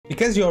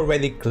Because you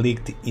already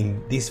clicked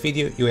in this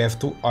video, you have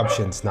two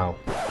options now.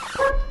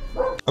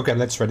 Okay,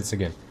 let's try this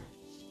again.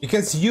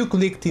 Because you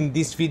clicked in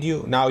this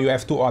video, now you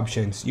have two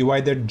options. You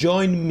either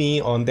join me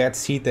on that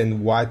seat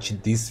and watch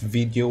this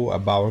video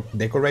about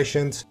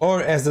decorations,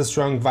 or as the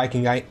strong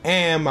Viking I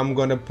am, I'm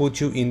gonna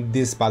put you in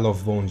this pile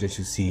of bones that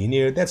you see in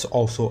here. That's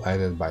also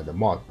added by the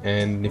mod.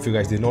 And if you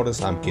guys didn't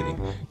notice, I'm kidding.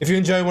 If you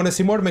enjoy and want to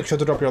see more, make sure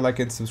to drop your like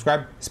and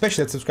subscribe.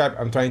 Especially that subscribe,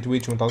 I'm trying to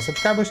reach 1000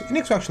 subscribers. And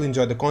if you actually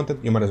enjoy the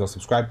content, you might as well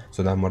subscribe.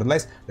 So now more or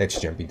less, let's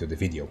jump into the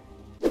video.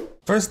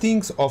 First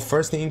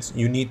things,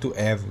 you need to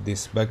have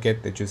this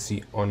bucket that you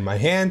see on my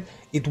hand.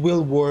 It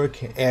will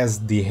work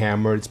as the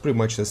hammer, it's pretty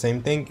much the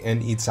same thing,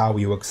 and it's how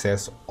you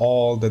access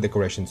all the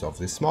decorations of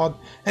this mod.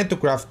 And to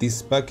craft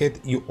this bucket,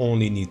 you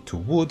only need 2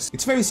 woods.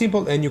 It's very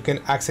simple and you can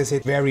access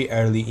it very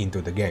early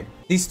into the game.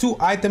 These 2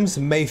 items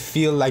may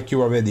feel like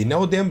you already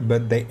know them,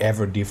 but they have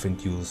a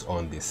different use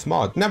on this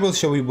mod. And I will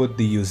show you what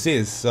the use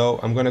is. So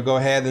I'm gonna go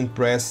ahead and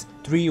press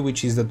 3,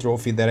 which is the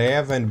trophy that I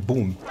have, and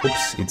boom.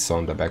 Oops, it's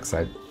on the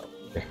backside.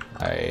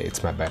 Okay,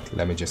 it's my bad.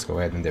 Let me just go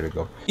ahead and there we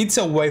go. It's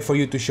a way for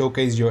you to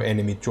showcase your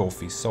enemy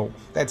trophies, so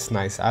that's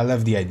nice. I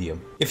love the idea.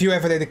 If you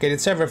have a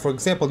dedicated server, for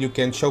example, you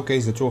can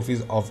showcase the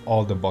trophies of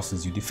all the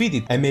bosses you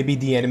defeated, and maybe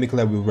the enemy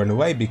club will run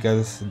away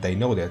because they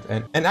know that.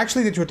 And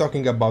actually, that you're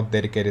talking about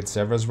dedicated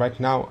servers right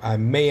now, I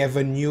may have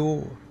a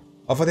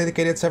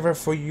dedicated server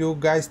for you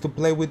guys to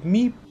play with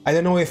me. I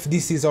don't know if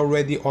this is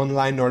already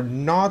online or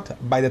not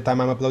by the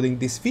time I'm uploading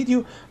this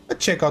video, but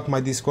check out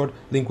my Discord,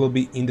 link will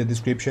be in the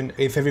description.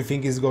 If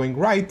everything is going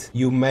right,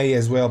 you may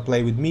as well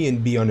play with me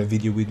and be on a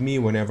video with me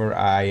whenever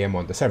I am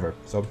on the server,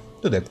 so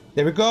do that.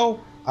 There we go.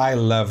 I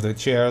love the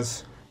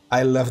chairs,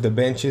 I love the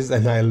benches,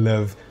 and I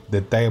love the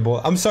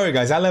table. I'm sorry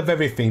guys, I love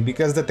everything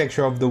because the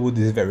texture of the wood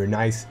is very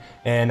nice,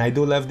 and I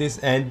do love this,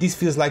 and this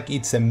feels like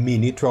it's a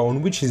mini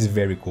throne, which is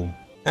very cool.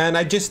 And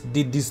I just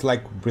did this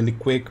like really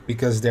quick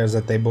because there's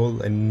a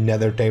table,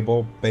 another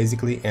table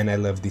basically, and I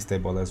love this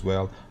table as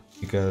well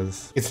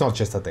because it's not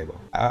just a table.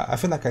 I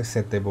feel like I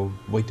said table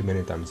way too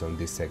many times on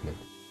this segment.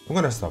 I'm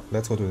gonna stop,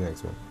 let's go to the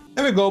next one.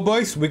 There we go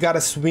boys, we got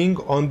a swing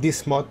on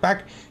this mod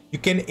pack. You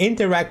can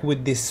interact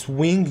with this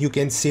swing, you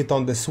can sit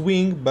on the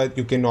swing, but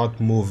you cannot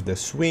move the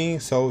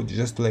swing. So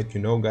just to let you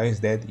know guys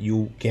that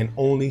you can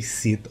only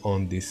sit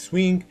on this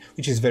swing,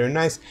 which is very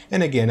nice.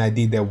 And again, I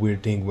did that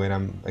weird thing when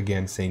I'm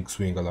again saying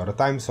swing a lot of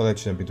times, so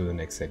let's jump into the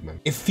next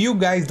segment. If you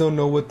guys don't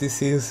know what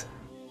this is,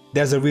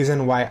 there's a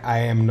reason why I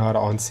am not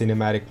on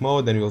cinematic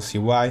mode, and you'll see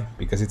why,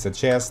 because it's a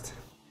chest.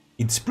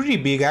 It's pretty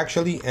big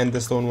actually, and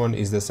the stone one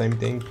is the same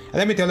thing. And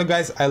let me tell you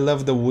guys, I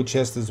love the wood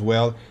chest as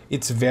well.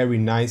 It's very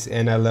nice,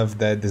 and I love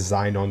the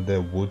design on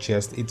the wood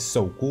chest. It's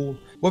so cool.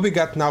 What we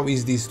got now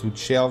is these 2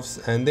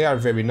 shelves, and they are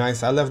very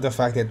nice. I love the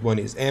fact that one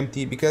is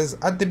empty, because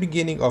at the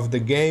beginning of the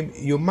game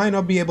you might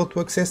not be able to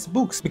access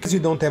books because you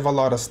don't have a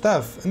lot of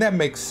stuff, and that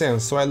makes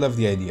sense, so I love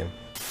the idea.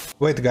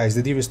 Wait guys,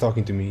 the deer is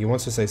talking to me. He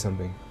wants to say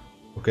something.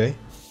 Okay.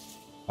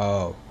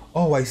 Oh,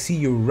 I see,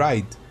 you're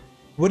right.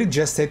 What it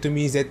just said to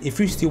me is that if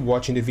you're still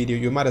watching the video,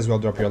 you might as well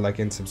drop your like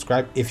and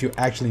subscribe if you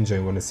actually enjoy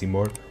and want to see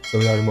more. So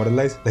without more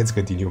delays, let's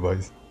continue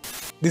boys.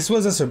 This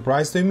was a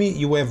surprise to me.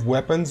 You have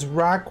weapons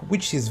rack,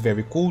 which is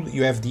very cool.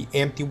 You have the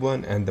empty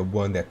one and the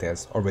one that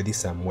has already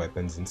some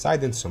weapons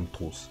inside and some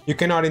tools. You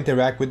cannot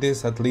interact with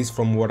this, at least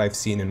from what I've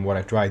seen and what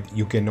I tried.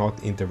 You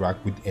cannot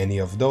interact with any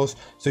of those,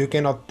 so you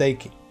cannot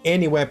take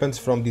any weapons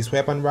from this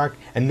weapon rack,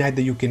 and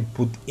neither you can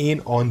put in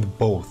on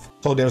both.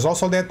 So there's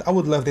also that. I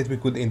would love that we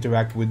could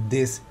interact with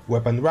this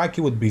weapon rack,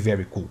 it would be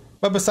very cool.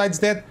 But besides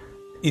that,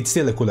 it's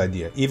still a cool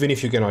idea, even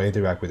if you cannot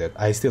interact with it.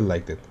 I still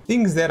liked it.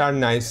 Things that are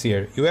nice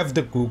here, you have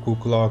the cuckoo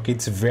clock,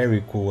 it's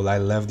very cool, I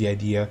love the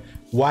idea.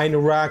 Wine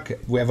rack,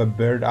 we have a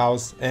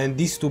birdhouse, and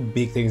these 2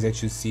 big things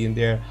that you see in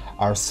there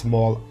are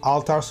small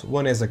altars.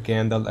 One has a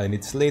candle and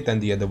it's lit,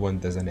 and the other one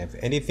doesn't have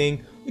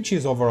anything, which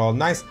is overall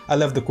nice. I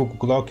love the cuckoo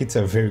clock, it's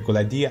a very cool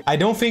idea. I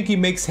don't think it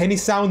makes any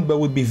sound, but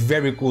would be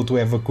very cool to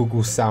have a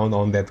cuckoo sound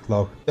on that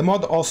clock. The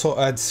mod also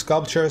adds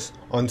sculptures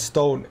on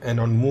stone and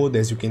on wood,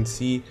 as you can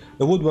see.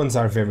 The wood ones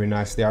are very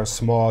nice, they are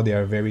small, they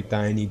are very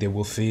tiny, they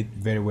will fit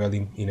very well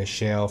in a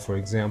shell, for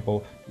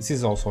example. This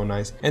is also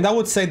nice. And I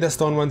would say the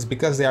stone ones,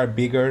 because they are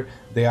bigger,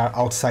 they are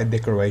outside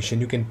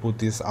decoration. You can put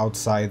this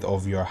outside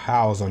of your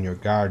house, on your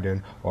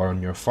garden, or on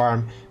your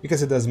farm,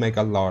 because it does make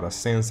a lot of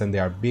sense, and they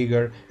are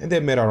bigger, and they're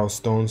made out of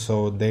stone,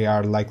 so they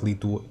are likely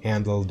to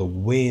handle the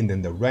wind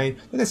and the rain,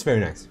 but that's very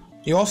nice.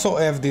 You also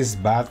have these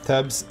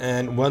bathtubs,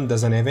 and one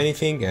doesn't have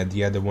anything and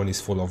the other one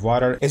is full of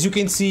water. As you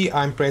can see,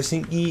 I'm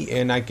pressing E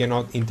and I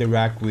cannot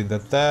interact with the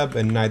tub,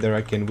 and neither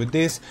I can with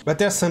this, but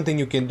there's something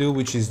you can do,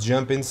 which is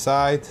jump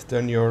inside,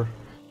 turn your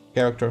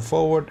character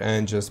forward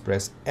and just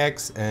press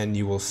X and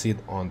you will sit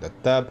on the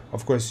tub.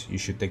 Of course, you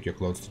should take your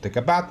clothes to take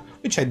a bath,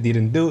 which I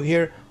didn't do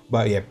here,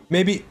 but yeah,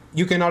 maybe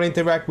you cannot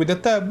interact with the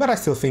tub, but I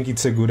still think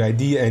it's a good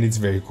idea and it's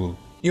very cool.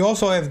 You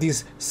also have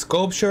these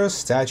sculptures,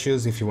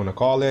 statues if you want to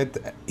call it.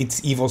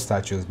 It's evil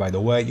statues, by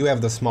the way. You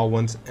have the small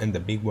ones and the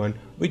big one,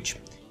 which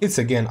it's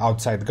again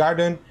outside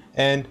garden.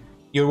 And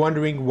you're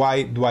wondering,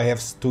 why do I have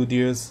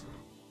studios?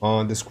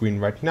 on the screen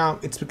right now,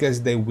 it's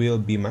because they will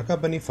be my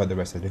company for the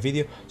rest of the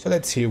video. So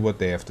let's hear what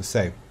they have to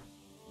say.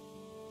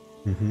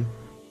 You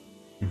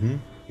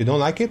don't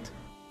like it?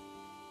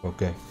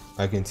 Okay,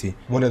 I can see.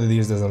 One of the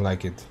deers doesn't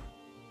like it.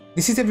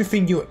 This is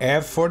everything you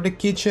have for the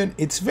kitchen.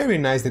 It's very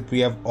nice that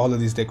we have all of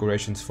these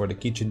decorations for the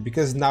kitchen,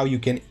 because now you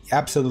can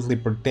absolutely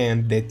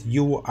pretend that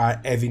you are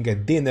having a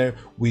dinner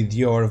with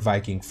your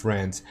Viking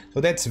friends.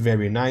 So that's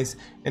very nice.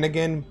 And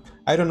again,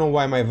 I don't know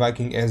why my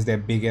Viking has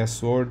that big ass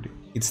sword.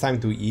 It's time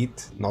to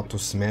eat, not to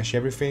smash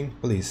everything.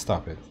 Please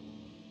stop it.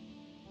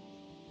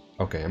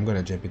 Okay, I'm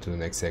gonna jump into the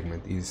next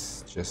segment.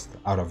 He's just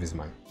out of his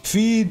mind.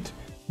 Feed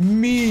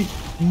me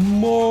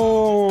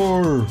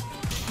more!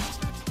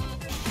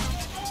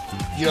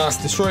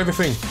 Yes, destroy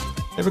everything.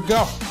 There we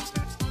go.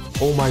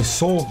 Oh, my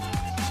soul.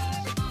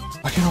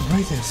 I cannot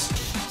break this.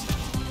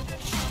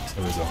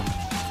 There we go.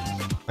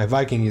 My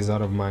Viking is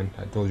out of mind.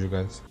 I told you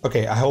guys.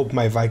 Okay, I hope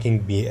my Viking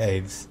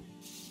behaves.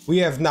 We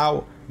have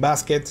now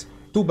baskets,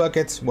 2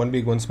 buckets, 1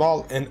 big, 1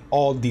 small, and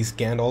all these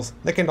candles.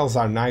 The candles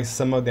are nice.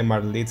 Some of them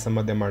are lit, some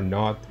of them are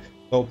not.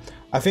 So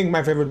I think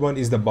my favorite one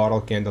is the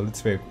bottle candle.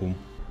 It's very cool.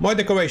 More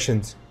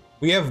decorations.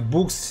 We have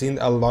books in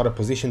a lot of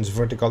positions,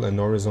 vertical and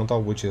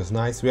horizontal, which is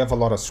nice. We have a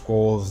lot of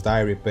scrolls,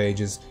 diary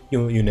pages,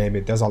 you name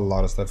it. There's a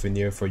lot of stuff in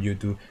here for you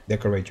to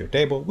decorate your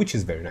table, which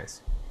is very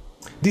nice.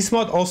 This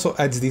mod also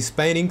adds these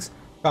paintings.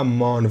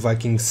 Come on,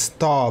 Viking,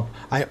 stop.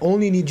 I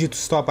only need you to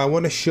stop. I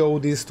want to show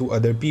this to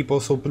other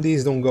people, so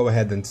please don't go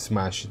ahead and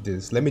smash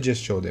this. Let me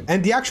just show them.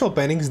 And the actual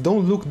paintings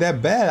don't look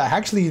that bad. I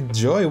actually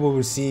enjoy what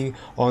we're seeing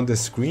on the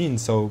screen,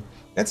 so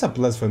that's a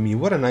plus for me.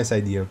 What a nice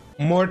idea.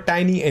 More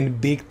tiny and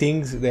big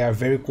things. They are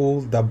very cool.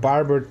 The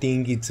barber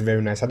thing, it's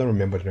very nice. I don't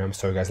remember the name. I'm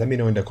sorry, guys. Let me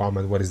know in the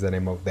comment what is the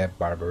name of that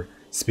barber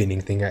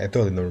spinning thing. I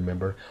totally don't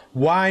remember.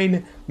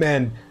 Wine,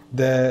 man.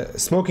 The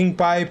smoking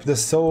pipe, the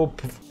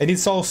soap, and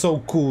it's also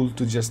cool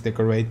to just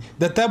decorate.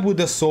 The tub with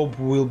the soap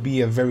will be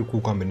a very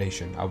cool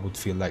combination, I would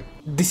feel like.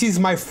 This is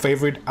my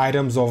favorite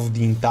items of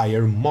the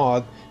entire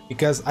mod,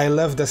 because I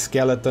love the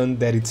skeleton,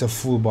 that it's a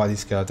full body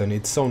skeleton.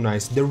 It's so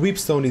nice. The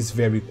ripstone is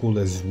very cool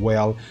as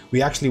well.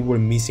 We actually were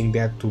missing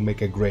that to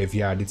make a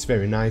graveyard. It's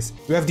very nice.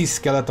 We have these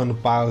skeleton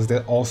piles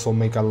that also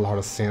make a lot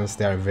of sense.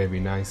 They are very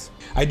nice.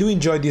 I do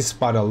enjoy this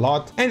spot a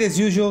lot, and as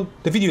usual,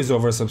 the video is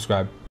over.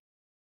 Subscribe.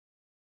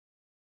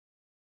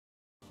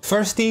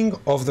 First thing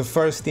of the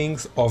first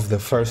things of the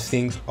first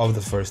things of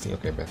the first thing.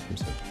 Okay, bathroom.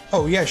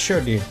 Oh yeah,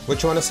 sure, dear.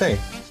 What you wanna say?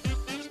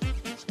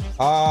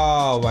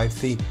 Oh, I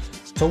see.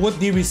 So what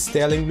dear is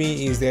telling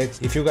me is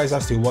that if you guys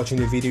are still watching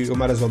the video, you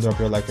might as well drop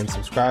your like and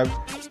subscribe.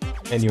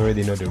 And you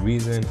already know the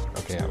reason.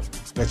 Okay,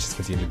 let's just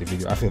continue with the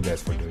video. I feel bad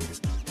for doing this.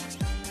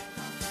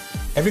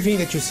 Everything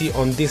that you see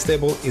on this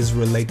table is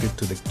related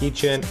to the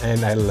kitchen,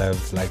 and I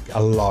love like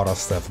a lot of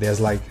stuff. There's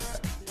like,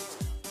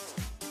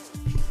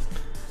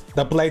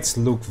 the plates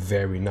look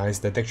very nice.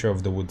 The texture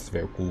of the wood is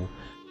very cool.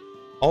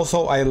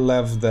 Also, I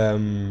love the